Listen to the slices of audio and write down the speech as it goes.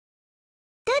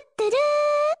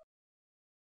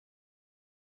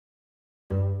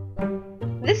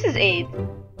This is Aid.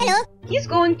 Hello. He's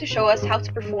going to show us how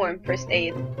to perform first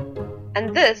aid.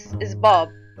 And this is Bob.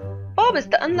 Bob is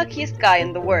the unluckiest guy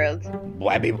in the world.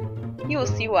 You will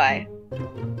see why.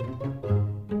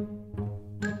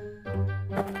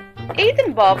 Aid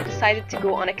and Bob decided to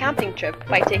go on a camping trip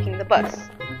by taking the bus.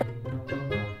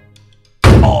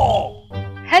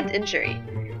 Head injury.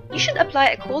 You should apply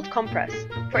a cold compress,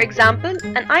 for example,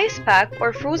 an ice pack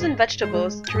or frozen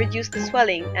vegetables to reduce the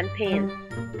swelling and pain.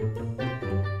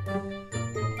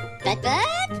 But?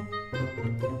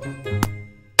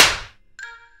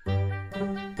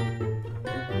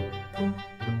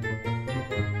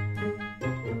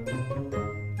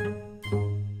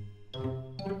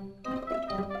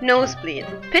 Nosebleed.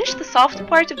 Pinch the soft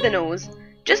part of the nose,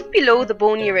 just below the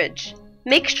bony ridge.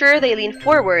 Make sure they lean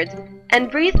forward and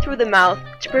breathe through the mouth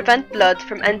to prevent blood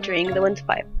from entering the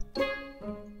windpipe.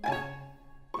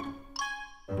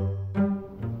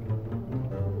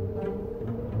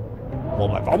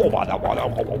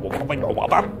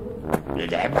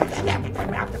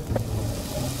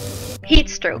 Heat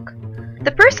stroke.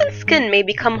 The person's skin may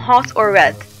become hot or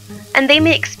red, and they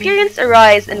may experience a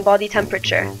rise in body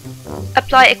temperature.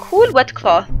 Apply a cool wet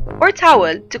cloth or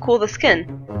towel to cool the skin,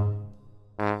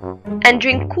 and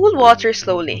drink cool water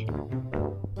slowly.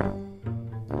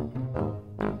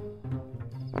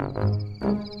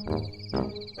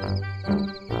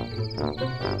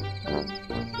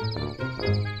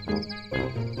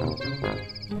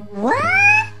 What?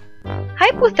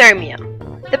 Hypothermia.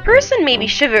 The person may be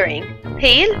shivering,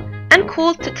 pale, and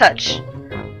cold to touch.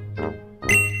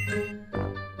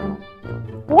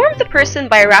 Warm the person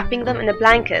by wrapping them in a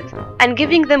blanket and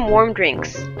giving them warm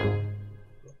drinks.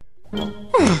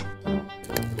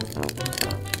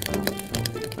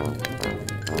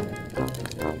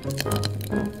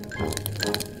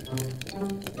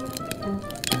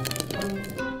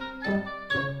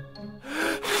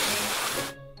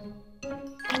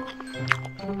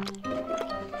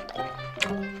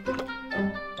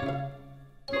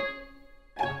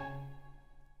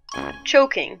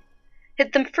 Choking.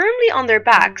 Hit them firmly on their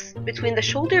backs between the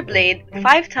shoulder blade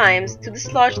 5 times to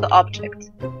dislodge the object.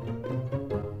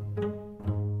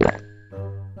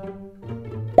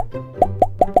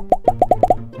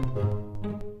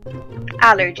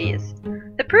 Allergies.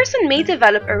 The person may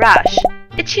develop a rash,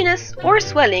 itchiness, or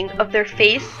swelling of their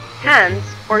face, hands,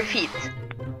 or feet.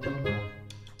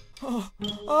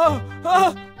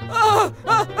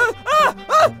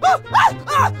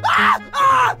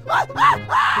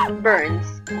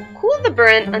 Burns. Cool the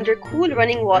burn under cool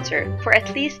running water for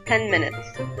at least 10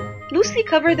 minutes. Loosely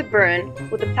cover the burn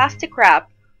with a plastic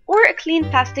wrap or a clean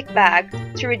plastic bag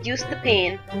to reduce the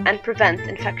pain and prevent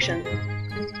infection.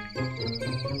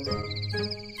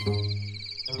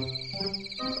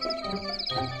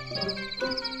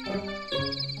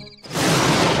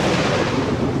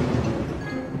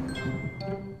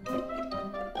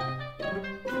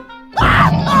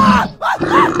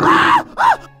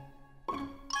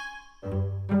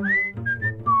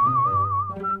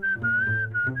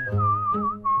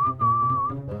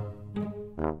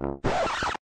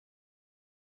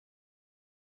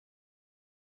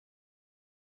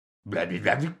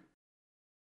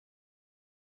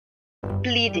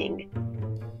 Bleeding.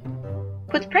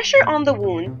 Put pressure on the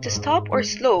wound to stop or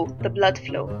slow the blood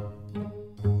flow.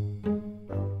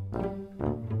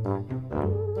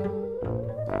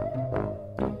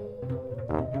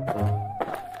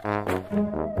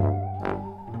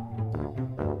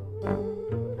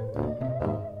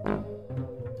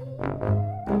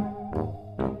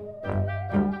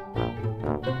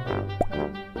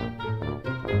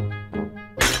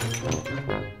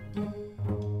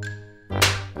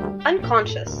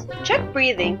 Unconscious. Check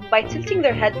breathing by tilting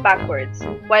their head backwards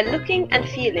while looking and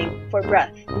feeling for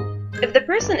breath. If the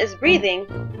person is breathing,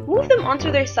 move them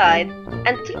onto their side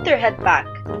and tilt their head back.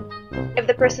 If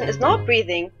the person is not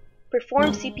breathing,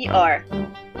 perform CPR,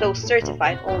 those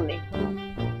certified only.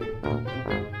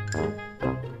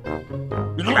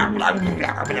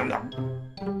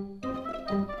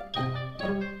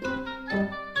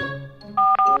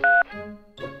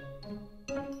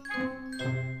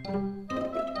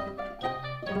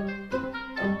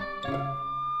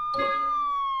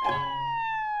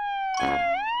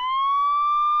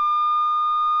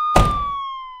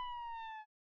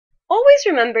 Always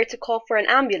remember to call for an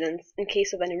ambulance in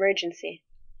case of an emergency.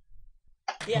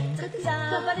 Times to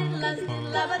dislodge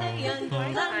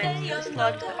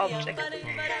the object.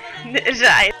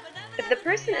 If the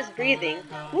person is breathing,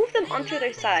 move them onto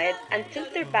their side and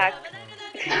tilt their back.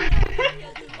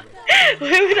 Why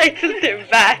would I tilt their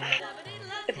back?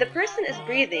 If the person is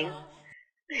breathing,